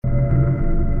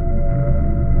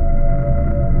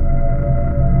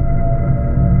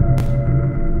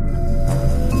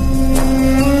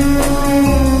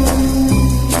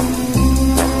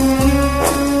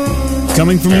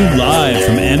Coming from you live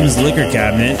from M's Liquor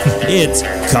Cabinet, it's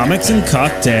Comics and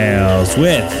Cocktails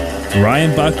with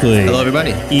Ryan Buckley. Hello,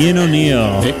 everybody. Ian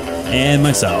O'Neill. Hey. And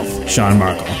myself, Sean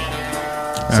Markle.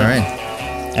 All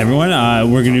right. Everyone,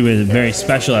 we're going to do a very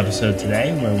special episode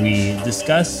today where we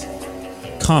discuss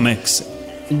comics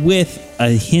with a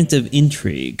hint of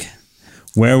intrigue,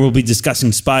 where we'll be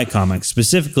discussing spy comics,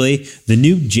 specifically the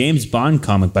new James Bond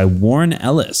comic by Warren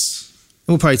Ellis.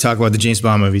 We'll probably talk about the James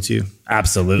Bond movie, too.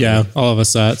 Absolutely. Yeah, all of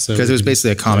us saw it. Because it was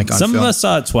basically a comic on Some film. of us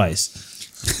saw it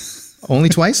twice. Only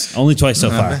twice? Only twice so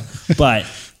far. But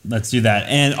let's do that.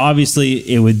 And obviously,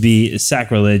 it would be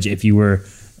sacrilege if you were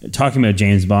talking about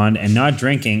James Bond and not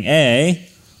drinking a...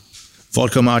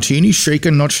 Vodka Martini,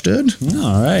 shaken, not stirred.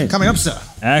 All right. Coming up, sir.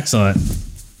 Excellent.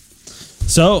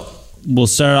 So we'll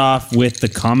start off with the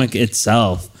comic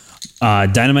itself.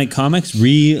 Dynamite Comics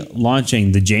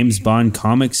relaunching the James Bond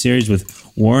comic series with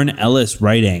Warren Ellis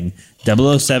writing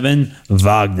 007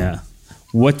 Wagner.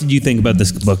 What did you think about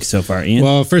this book so far, Ian?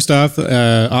 Well, first off,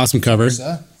 awesome cover.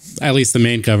 At least the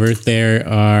main cover. There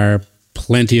are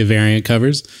plenty of variant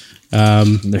covers.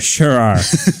 There sure are.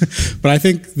 But I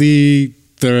think the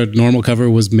normal cover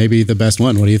was maybe the best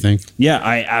one. What do you think? Yeah,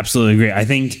 I absolutely agree. I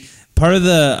think part of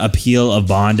the appeal of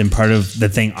Bond and part of the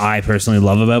thing I personally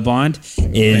love about Bond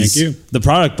is the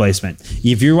product placement.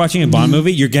 If you're watching a Bond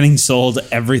movie, you're getting sold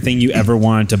everything you ever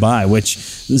wanted to buy, which,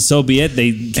 so be it.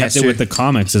 They kept it with the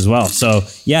comics as well. So,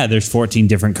 yeah, there's 14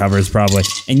 different covers probably.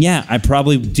 And, yeah, I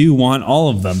probably do want all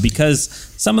of them because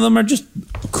some of them are just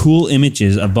cool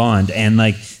images of Bond. And,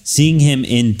 like, seeing him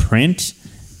in print,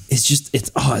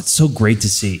 it's so great to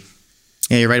see.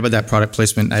 Yeah, you're right about that product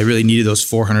placement. I really needed those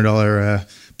 $400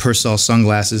 Purcell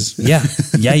sunglasses.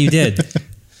 Yeah, you did.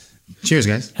 Cheers,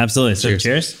 guys. Absolutely. So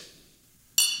cheers.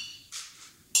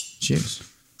 Cheers.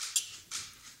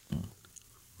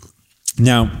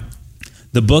 Now,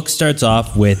 the book starts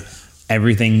off with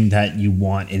everything that you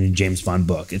want in a James Bond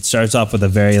book. It starts off with a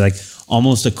very,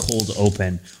 almost a cold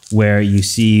open where you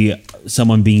see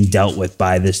someone being dealt with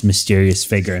by this mysterious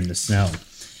figure in the snow.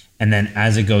 And then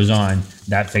as it goes on,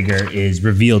 that figure is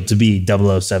revealed to be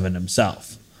 007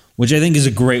 himself, which I think is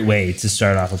a great way to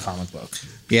start off a comic book.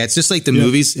 Yeah, it's just like the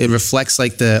movies. It reflects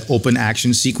like the open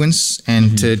action sequence.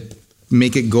 And to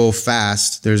make it go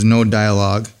fast, there's no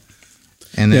dialogue.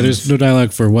 And then, there's no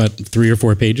dialogue for what, 3 or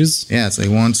 4 pages? Yeah, it's like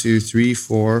 1, 2, 3,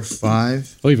 4,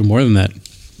 5. Oh, even more than that.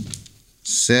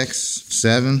 6,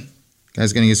 7.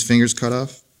 Guy's getting his fingers cut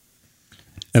off.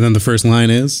 And then the first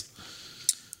line is?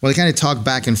 Well, they kind of talk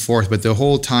back and forth, but the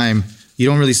whole time you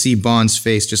don't really see Bond's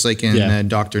face, just like in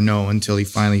Dr. No, until he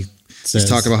finally he's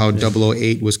talking about how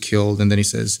 008 was killed, and then he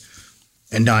says,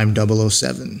 "And I'm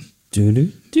 007."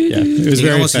 It was you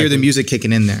can almost hear the music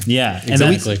kicking in there. Yeah,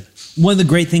 exactly. And one of the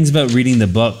great things about reading the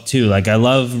book too, I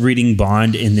love reading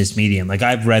Bond in this medium.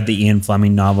 I've read the Ian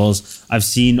Fleming novels, I've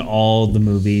seen all the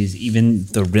movies, even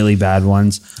the really bad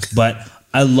ones, but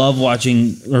I love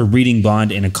watching or reading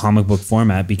Bond in a comic book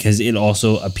format because it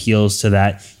also appeals to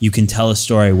that you can tell a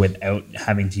story without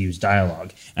having to use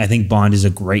dialogue. I think Bond is a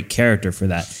great character for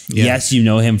that. Yeah. Yes, you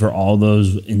know him for all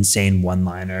those insane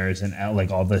one-liners and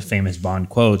all the famous Bond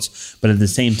quotes, but at the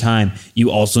same time, you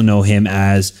also know him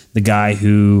as the guy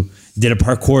who did a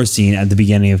parkour scene at the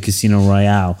beginning of Casino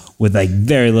Royale with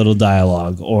very little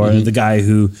dialogue, or the guy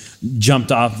who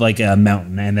jumped off a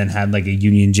mountain and then had a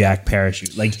Union Jack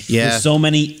parachute. There's so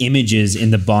many images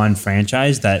in the Bond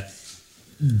franchise that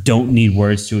don't need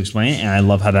words to explain, and I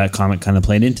love how that comic kind of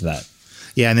played into that.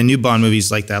 Yeah, and the new Bond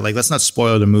movies like that. Let's not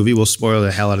spoil the movie. We'll spoil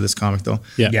the hell out of this comic, though.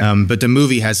 Yeah. But the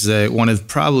movie has one of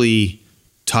probably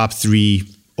top 3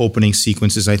 opening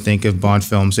sequences, I think, of Bond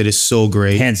films. It is so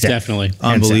great. Hands down. Definitely.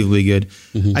 Unbelievably good.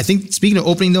 I think, speaking of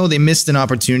opening, though, they missed an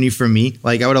opportunity for me.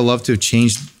 I would have loved to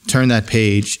have turned that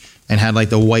page and had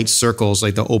the white circles,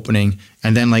 the opening,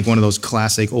 and then one of those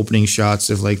classic opening shots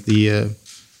of the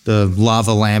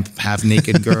lava lamp,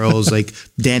 half-naked girls,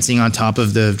 dancing on top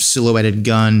of the silhouetted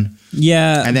gun.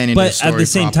 Yeah, and then but at the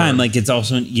same time, it's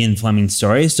also an Ian Fleming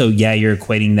story. So yeah, you're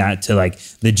equating that to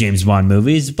the James Bond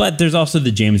movies, but there's also the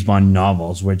James Bond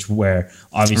novels, where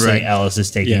obviously Ellis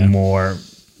is taking more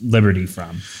liberty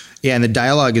from. Yeah, and the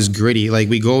dialogue is gritty.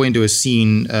 We go into a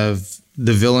scene of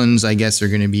the villains, I guess, are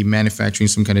going to be manufacturing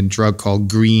some kind of drug called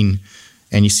green,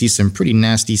 and you see some pretty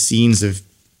nasty scenes of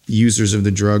users of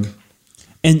the drug.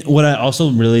 And what I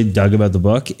also really dug about the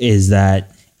book is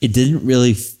that it didn't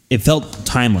really... It felt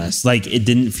timeless. It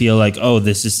didn't feel oh,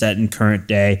 this is set in current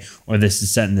day or this is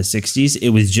set in the 60s. It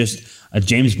was just a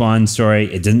James Bond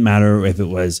story. It didn't matter if it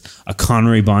was a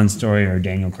Connery Bond story or a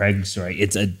Daniel Craig story.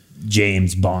 It's a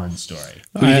James Bond story.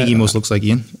 Who do you think he most looks like,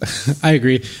 Ian? I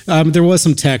agree. There was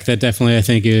some tech that definitely I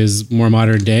think is more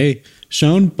modern day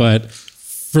shown, but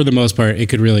for the most part, it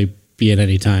could really be at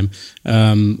any time.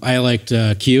 I liked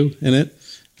Q in it,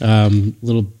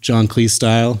 little John Cleese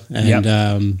style, and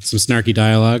some snarky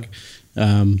dialogue,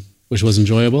 which was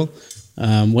enjoyable.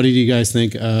 What did you guys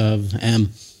think of M?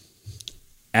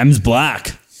 M's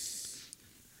black.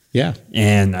 Yeah.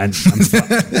 And I'm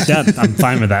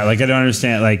fine with that. Like, I don't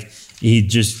understand. Like, he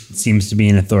just seems to be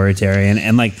an authoritarian.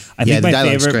 And like, I think my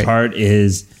favorite part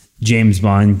is James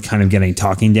Bond kind of getting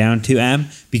talking down to M,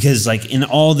 because like in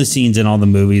all the scenes in all the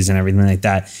movies and everything like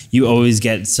that, you always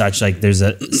get such like, there's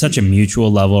such a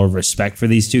mutual level of respect for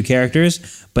these two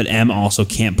characters, but M also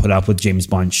can't put up with James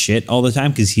Bond shit all the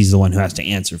time because he's the one who has to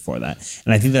answer for that.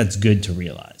 And I think that's good to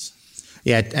realize.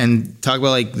 Yeah, and talk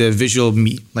about like the visual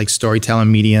like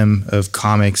storytelling medium of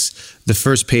comics. The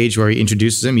first page where he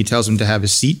introduces him, he tells him to have a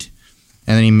seat,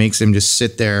 and then he makes him just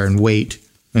sit there and wait,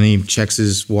 and then he checks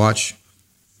his watch.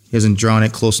 He hasn't drawn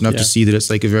it close enough to see that it's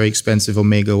like a very expensive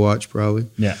Omega watch, probably.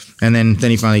 Yeah. And then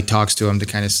he finally talks to him to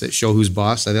kind of show who's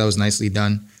boss. I thought that was nicely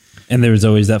done. And there was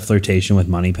always that flirtation with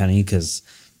Moneypenny because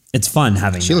it's fun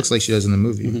having She looks like she does in the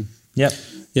movie. Mm-hmm. Yep.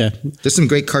 Yeah. There's some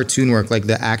great cartoon work, like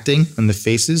the acting and the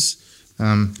faces.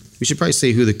 We should probably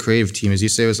say who the creative team is. You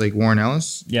say it was like Warren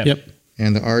Ellis? Yep.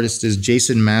 And the artist is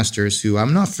Jason Masters, who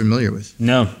I'm not familiar with.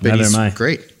 No, but neither he's am I.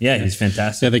 Great. Yeah, he's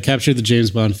fantastic. Yeah, they captured the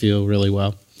James Bond feel really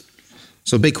well.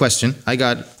 So big question. I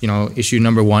got, issue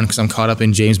number 1 because I'm caught up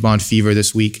in James Bond fever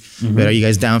this week. Mm-hmm. But are you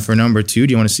guys down for number 2?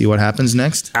 Do you want to see what happens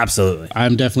next? Absolutely.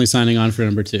 I'm definitely signing on for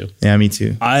number 2. Yeah, me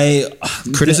too.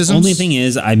 Criticisms? The only thing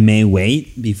is I may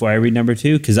wait before I read number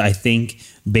 2 because I think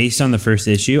based on the first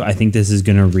issue, I think this is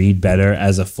going to read better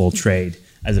as a full trade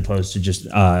as opposed to just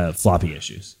floppy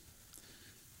issues.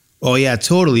 Oh, yeah,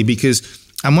 totally. Because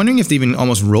I'm wondering if they even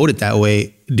almost wrote it that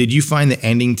way. Did you find the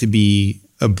ending to be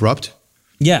abrupt?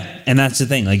 Yeah, and that's the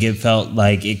thing. Like, it felt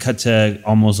like it cut to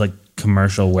almost like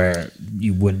commercial where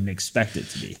you wouldn't expect it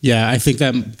to be. Yeah, I think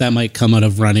that might come out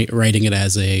of writing it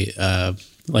as a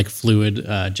like fluid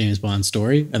James Bond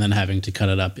story and then having to cut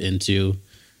it up into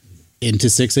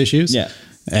 6 issues. Yeah.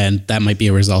 And that might be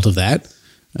a result of that,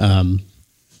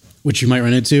 which you might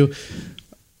run into.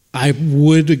 I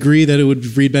would agree that it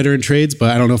would read better in trades,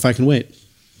 but I don't know if I can wait.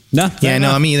 No,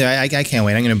 me either. I can't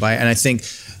wait. I'm going to buy it. And I think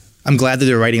I'm glad that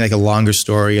they're writing like a longer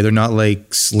story. They're not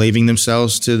like slaving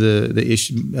themselves to the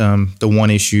issue, the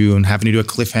one issue, and having to do a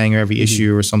cliffhanger every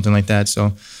issue or something like that.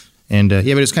 So, but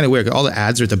it's kind of weird. All the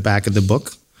ads are at the back of the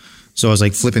book. So I was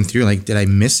like flipping through, like, did I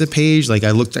miss a page? Like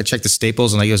I checked the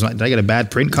staples, and did I get a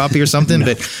bad print copy or something? No.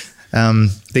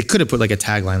 But they could have put like a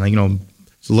tagline, like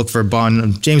look for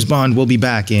Bond. James Bond will be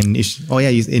back in issue. Oh yeah,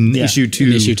 he's in issue 2.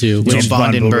 In issue 2, James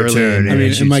Bond in Berlin. I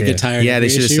mean, it might get tired. Yeah, they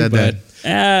should have said that.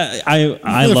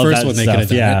 I love that one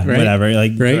stuff. Yeah, right? Whatever.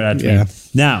 Like, right? Yeah.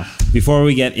 Now, before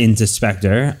we get into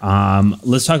Spectre,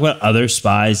 let's talk about other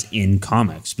spies in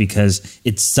comics because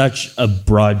it's such a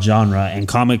broad genre, and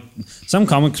some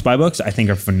comic spy books I think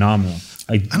are phenomenal.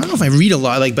 I don't know if I read a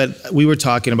lot, but we were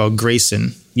talking about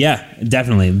Grayson. Yeah,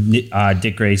 definitely.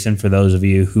 Dick Grayson, for those of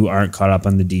you who aren't caught up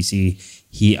on the DC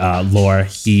lore,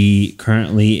 he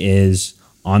currently is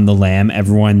on the lam.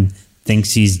 Everyone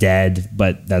thinks he's dead,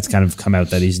 but that's kind of come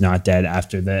out that he's not dead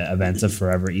after the events of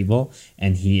Forever Evil,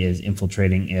 and he is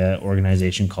infiltrating an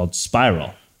organization called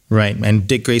Spiral. Right, and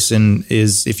Dick Grayson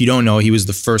is, if you don't know, he was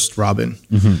the first Robin,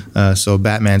 so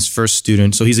Batman's first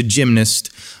student. So he's a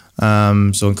gymnast,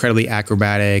 so incredibly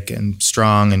acrobatic and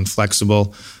strong and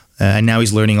flexible, and now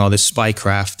he's learning all this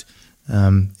spycraft.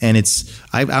 And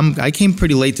I came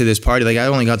pretty late to this party. Like I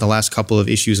only got the last couple of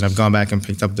issues, and I've gone back and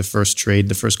picked up the first trade,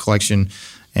 the first collection,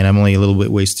 and I'm only a little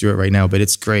bit ways through it right now. But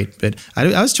it's great. But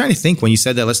I was trying to think when you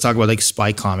said that. Let's talk about like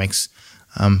spy comics.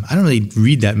 I don't really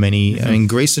read that many. Mm-hmm. I mean,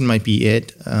 Grayson might be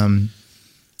it.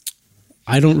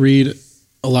 I don't read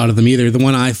a lot of them either. The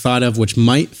one I thought of, which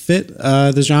might fit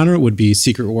the genre, would be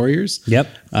Secret Warriors. Yep,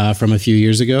 from a few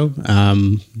years ago.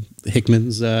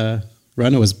 Hickman's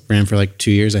run. It ran for like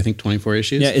 2 years, I think 24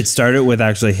 issues. Yeah, it started with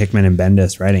actually Hickman and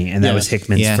Bendis writing, and that was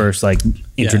Hickman's first like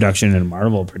introduction into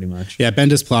Marvel, pretty much. Yeah,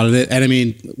 Bendis plotted it, and I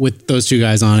mean, with those two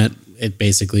guys on it, it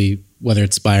basically, whether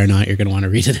it's spy or not, you're going to want to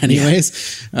read it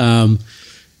anyways. Yeah.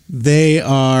 They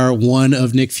are one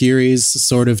of Nick Fury's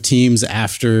sort of teams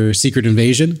after Secret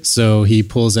Invasion, so he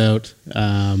pulls out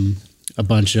a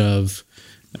bunch of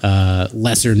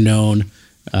lesser known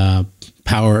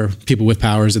people with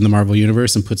powers in the Marvel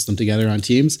universe and puts them together on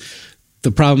teams.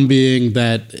 The problem being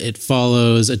that it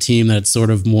follows a team that's sort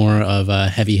of more of a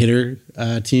heavy hitter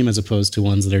team as opposed to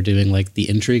ones that are doing like the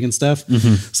intrigue and stuff.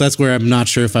 Mm-hmm. So that's where I'm not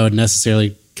sure if I would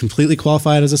necessarily completely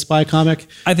qualified as a spy comic.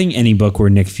 I think any book where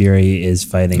Nick Fury is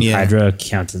fighting Hydra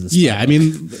counts as a spy book. I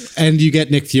mean, and you get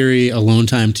Nick Fury alone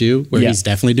time too, where he's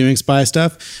definitely doing spy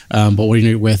stuff. But when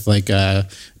you're with like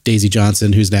Daisy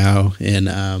Johnson, who's now in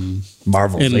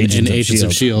Marvel, in Agents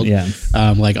of Shield,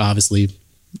 like obviously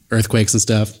earthquakes and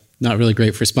stuff, not really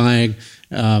great for spying.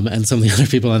 And some of the other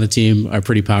people on the team are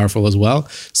pretty powerful as well.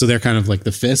 So they're kind of like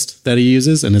the fist that he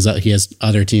uses, and he has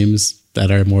other teams that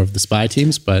are more of the spy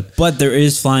teams. But there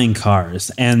is flying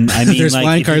cars, and I mean, there's like,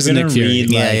 flying cars in Nick Fury.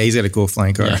 He's got a cool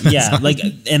flying car. Like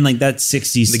that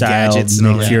 60s style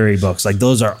Nick Fury books, like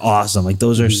those are awesome. Like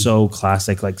those are so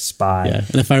classic, like spy. Yeah,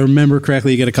 and if I remember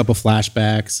correctly, you get a couple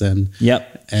flashbacks, and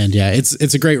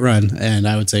it's a great run, and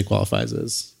I would say qualifies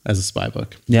as a spy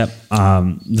book.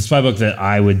 The spy book that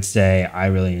I would say I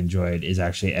really enjoyed is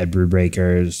actually Ed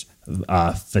Brubaker's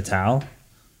Fatale.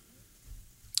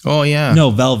 Oh yeah.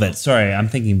 No, Velvet. Sorry, I'm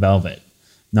thinking Velvet,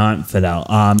 not Fidel.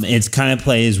 It's kind of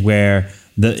plays where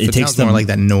it takes them more like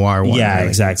that noir one. Yeah,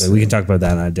 exactly. We can talk about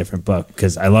that on a different book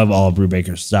because I love all of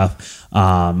Brubaker's stuff.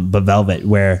 But Velvet,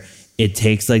 where it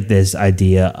takes like this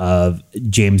idea of a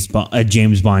James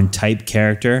Bond type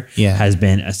character has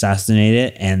been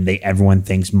assassinated, and everyone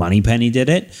thinks Moneypenny did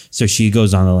it. So she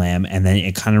goes on the lam, and then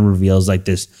it kind of reveals like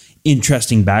this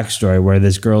interesting backstory where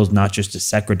this girl's not just a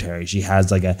secretary. She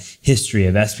has like a history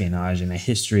of espionage and a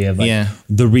history of like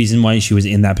the reason why she was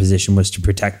in that position was to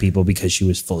protect people because she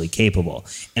was fully capable.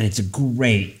 And it's a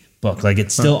great book. Like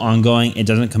it's still ongoing. It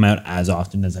doesn't come out as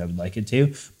often as I would like it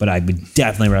to, but I would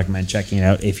definitely recommend checking it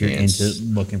out if you're into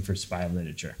looking for spy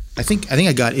literature. I think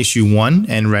I got issue 1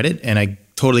 and read it, and I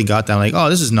totally got that. Like, oh,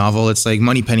 this is novel. It's like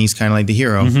Moneypenny's kind of like the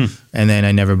hero. And then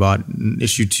I never bought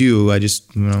issue 2. I just,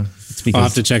 I'll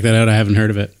have to check that out. I haven't heard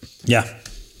of it. Yeah,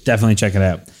 definitely check it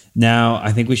out. Now,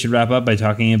 I think we should wrap up by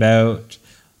talking about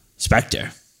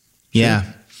Spectre. Yeah.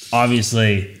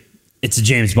 Obviously, it's a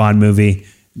James Bond movie.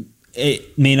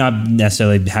 It may not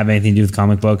necessarily have anything to do with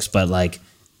comic books, but like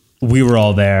we were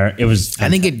all there. It was fantastic. I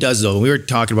think it does though. We were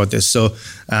talking about this. So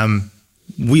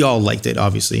we all liked it,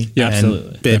 obviously. Yeah,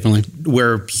 absolutely. Definitely.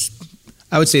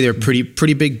 I would say they're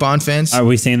pretty big Bond fans. Are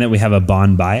we saying that we have a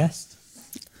Bond bias?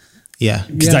 Yeah.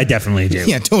 Because I definitely do.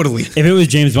 Yeah, totally. If it was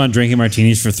James Bond drinking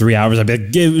martinis for 3 hours, I'd be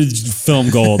like, it was film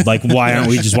gold. Like, why aren't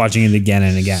we just watching it again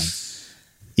and again?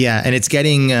 Yeah, and it's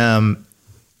getting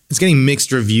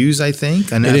mixed reviews, I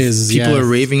think. And it is. People are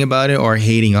raving about it or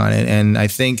hating on it. And I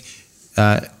think,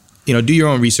 do your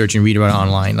own research and read about it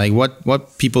online. Like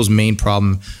what people's main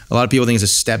problem, a lot of people think it's a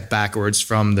step backwards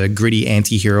from the gritty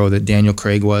anti-hero that Daniel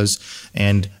Craig was.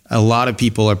 And a lot of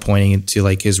people are pointing to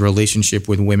like his relationship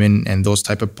with women and those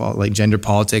type of like gender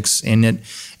politics in it.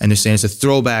 And they're saying it's a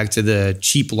throwback to the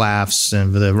cheap laughs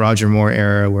and the Roger Moore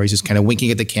era where he's just kind of winking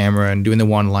at the camera and doing the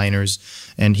one-liners.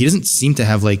 And he doesn't seem to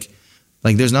have like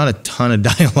there's not a ton of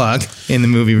dialogue in the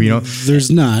movie,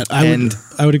 There's not.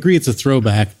 I would agree it's a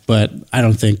throwback, but I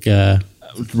don't think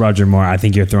Roger Moore. I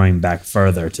think you're throwing back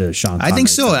further to Sean Connery. I think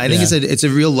so. I think it's a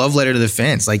real love letter to the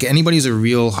fans. Like anybody who's a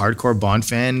real hardcore Bond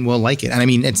fan will like it. And I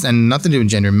mean, it's nothing to do with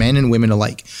gender, men and women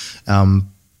alike.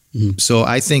 So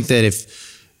I think that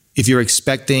if you're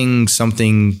expecting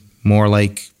something more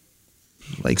like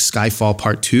Skyfall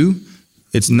Part 2,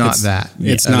 it's not that.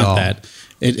 It's not that.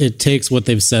 It takes what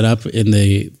they've set up in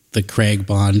the Craig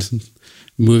Bond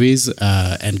movies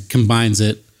and combines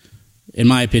it, in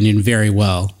my opinion, very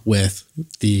well with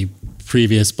the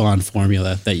previous Bond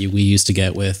formula that we used to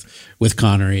get with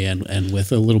Connery and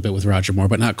with a little bit with Roger Moore,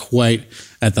 but not quite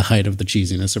at the height of the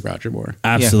cheesiness of Roger Moore.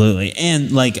 Absolutely. Yeah.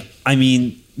 And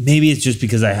maybe it's just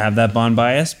because I have that Bond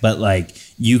bias, but like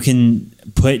you can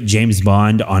put James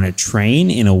Bond on a train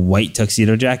in a white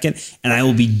tuxedo jacket and I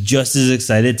will be just as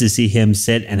excited to see him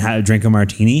sit and drink a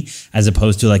martini as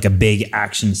opposed to like a big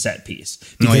action set piece.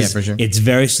 Because for sure. It's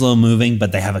very slow moving,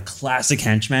 but they have a classic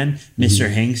henchman,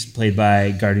 Mr. Hanks, played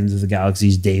by Guardians of the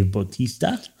Galaxy's Dave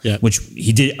Bautista, which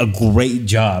he did a great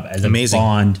job as a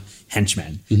Bond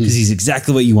henchman because he's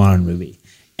exactly what you want in a movie.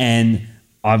 And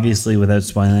obviously, without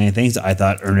spoiling anything, I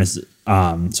thought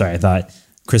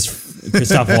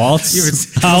Christoph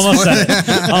Waltz. I almost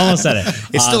said it.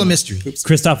 It's still a mystery.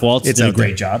 Christoph Waltz did a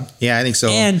great job. Yeah, I think so.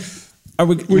 And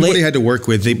what he had to work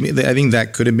with, I think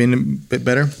that could have been a bit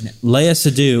better. Léa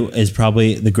Seydoux is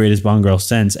probably the greatest Bond girl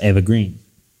since Eva Green.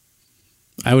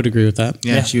 I would agree with that.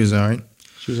 Yeah, she was all right.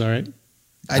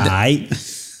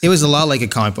 It was a lot like a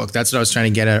comic book. That's what I was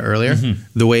trying to get at earlier.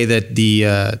 The way that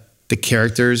the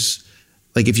characters,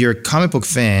 like if you're a comic book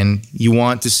fan, you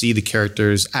want to see the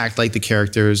characters act like the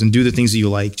characters and do the things that you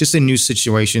like, just in new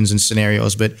situations and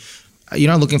scenarios. But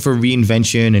you're not looking for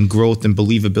reinvention and growth and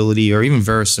believability or even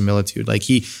verisimilitude. Like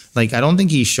I don't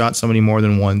think he shot somebody more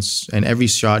than once, and every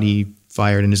shot he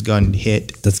fired and his gun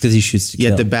hit. That's because he shoots to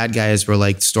kill. Yet the bad guys were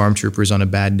like stormtroopers on a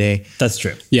bad day. That's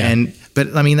true. Yeah.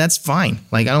 But I mean, that's fine.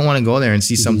 Like, I don't want to go there and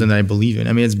see something that I believe in.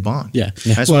 I mean, it's Bond. Yeah.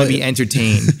 I just want to be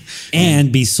entertained.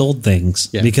 And be sold things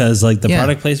because like the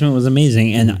product placement was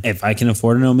amazing. And if I can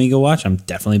afford an Omega watch, I'm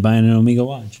definitely buying an Omega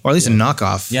watch. Or at least a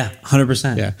knockoff. Yeah,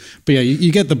 100%. Yeah. But yeah,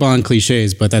 you get the Bond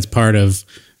cliches, but that's part of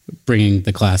bringing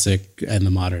the classic and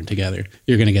the modern together.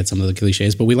 You're going to get some of the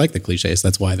cliches, but we like the cliches.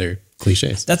 That's why they're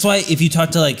cliches. That's why if you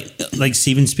talk to like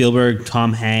Steven Spielberg,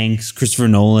 Tom Hanks, Christopher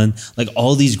Nolan, like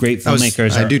all these great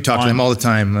filmmakers, I do talk to them all the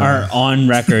time. Are on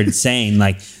record saying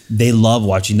like they love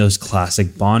watching those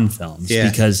classic Bond films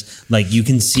because like you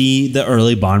can see the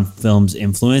early Bond films'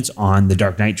 influence on the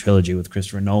Dark Knight trilogy with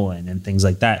Christopher Nolan and things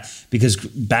like that. Because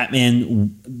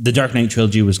Batman, the Dark Knight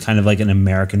trilogy was kind of like an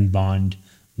American Bond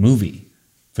movie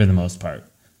for the most part.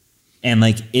 And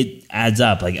like it adds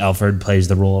up. Like Alfred plays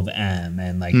the role of M,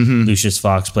 and like Lucius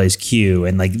Fox plays Q,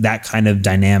 and like that kind of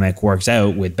dynamic works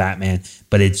out with Batman.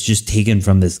 But it's just taken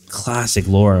from this classic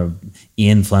lore of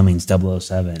Ian Fleming's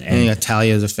 007. And you got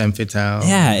Talia as a femme fatale.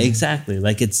 Yeah, exactly.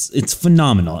 Like it's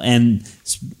phenomenal. And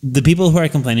the people who are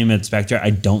complaining about Spectre, I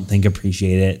don't think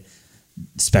appreciate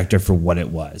Spectre for what it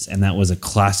was, and that was a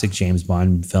classic James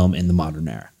Bond film in the modern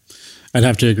era. I'd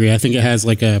have to agree. I think it has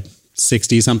like a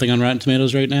 60 something on Rotten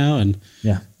Tomatoes right now, and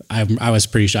I was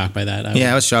pretty shocked by that.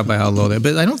 I was shocked by how low they.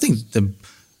 But I don't think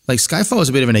Skyfall was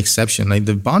a bit of an exception. Like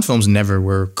the Bond films never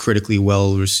were critically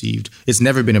well received. It's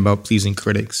never been about pleasing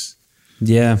critics.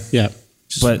 Yeah.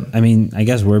 But I mean, I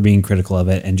guess we're being critical of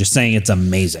it and just saying it's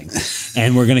amazing,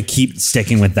 and we're gonna keep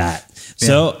sticking with that.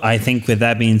 So I think with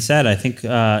that being said, I think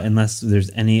unless there's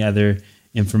any other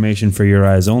information for your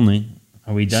eyes only,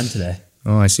 are we done today?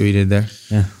 Oh, I see what you did there.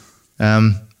 Yeah.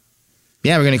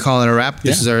 Yeah, we're going to call it a wrap.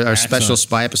 This is our special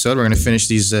spy episode. We're going to finish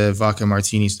these vodka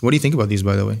martinis. What do you think about these,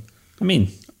 by the way? I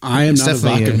mean, I am not a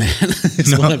vodka man.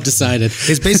 That's what I've decided.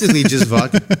 It's basically just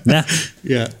vodka.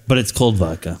 Yeah. But it's cold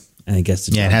vodka, and I guess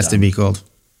it has to be cold.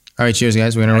 All right, cheers,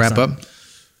 guys. We're going to wrap up.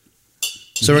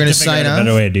 So we're going to sign off. A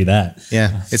better way to do that.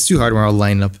 Yeah, it's too hard when we're all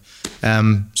lined up.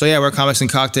 We're Comics and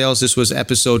Cocktails. This was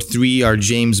episode 3, our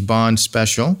James Bond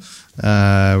special.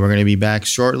 We're going to be back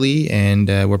shortly, and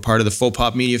we're part of the Full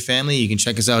Pop Media family. You can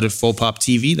check us out at Full Pop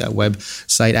TV. That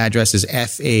website address is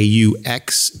FAUXPOP.tv.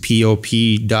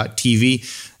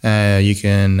 You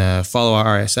can follow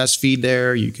our RSS feed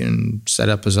there. You can set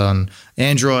up us on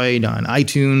Android, on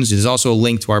iTunes. There's also a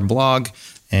link to our blog,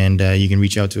 and you can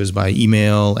reach out to us by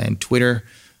email and Twitter.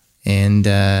 And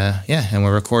and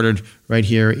we're recorded right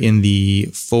here in the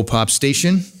Full Pop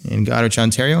station in Goderich,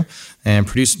 Ontario, and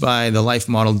produced by the life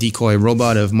model decoy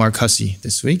robot of Mark Hussey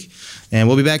this week. And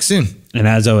we'll be back soon. And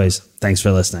as always, thanks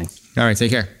for listening. All right,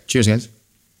 take care. Cheers, guys.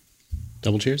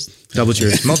 Double cheers? Double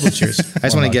cheers. Multiple cheers. I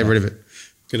just want to get rid of it.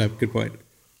 Good point.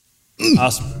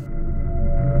 Awesome.